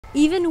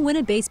Even when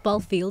a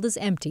baseball field is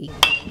empty,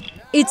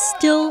 it's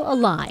still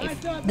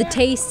alive. The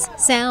tastes,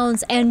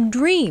 sounds, and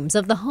dreams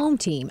of the home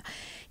team.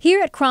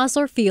 Here at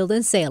Crossler Field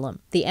in Salem,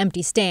 the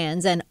empty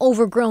stands and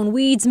overgrown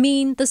weeds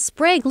mean the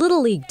Sprague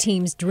Little League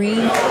team's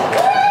dream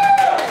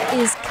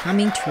is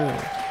coming true.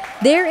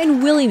 They're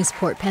in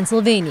Williamsport,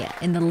 Pennsylvania,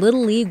 in the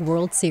Little League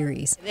World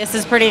Series. This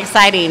is pretty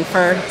exciting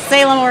for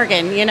Salem,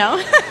 Oregon, you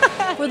know.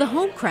 For the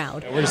home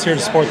crowd, we're just here to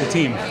support the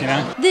team, you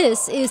know.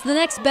 This is the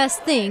next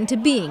best thing to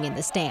being in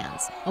the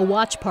stands. A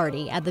watch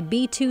party at the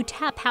B2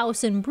 Tap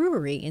House and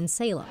Brewery in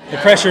Salem. The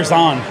pressure's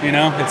on, you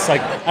know. It's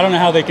like, I don't know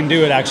how they can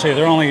do it, actually.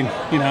 They're only,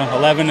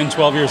 11 and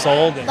 12 years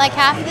old. Like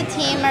half of the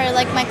team are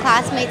like my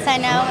classmates I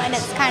know, and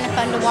it's kind of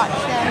fun to watch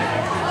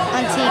them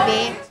on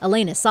TV.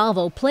 Elena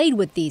Salvo played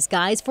with these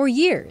guys for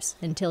years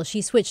until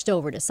she switched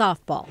over to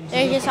softball.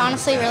 They're just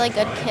honestly really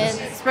good kids.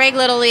 Sprague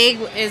Little League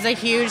is a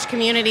huge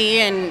community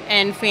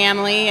and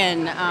family,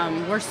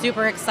 and we're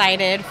super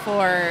excited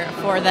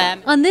for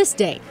them. On this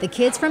day, the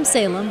kids from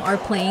Salem are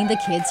playing the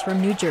kids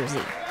from New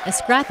Jersey, a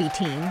scrappy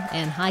team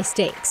and high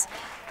stakes.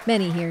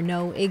 Many here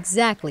know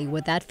exactly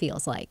what that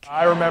feels like.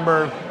 I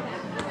remember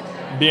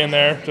being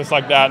there just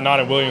like that, not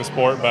in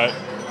Williamsport, but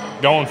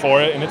going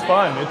for it, and it's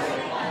fun.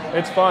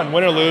 It's fun.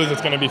 Win or lose,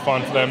 it's going to be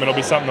fun for them. It'll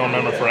be something they'll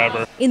remember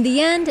forever. In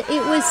the end,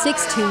 it was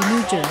 6-2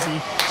 New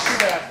Jersey,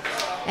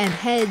 and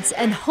heads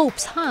and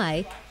hopes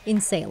high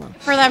in Salem.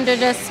 For them to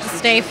just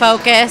stay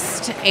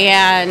focused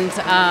and,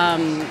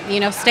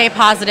 stay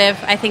positive,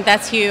 I think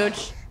that's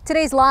huge.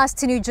 Today's loss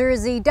to New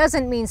Jersey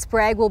doesn't mean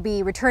Sprague will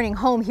be returning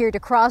home here to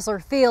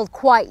Crossler Field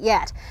quite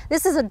yet.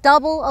 This is a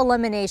double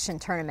elimination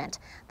tournament.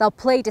 They'll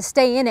play to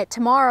stay in it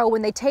tomorrow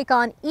when they take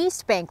on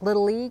East Bank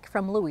Little League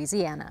from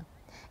Louisiana.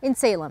 In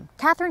Salem,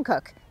 Catherine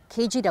Cook,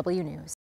 KGW News.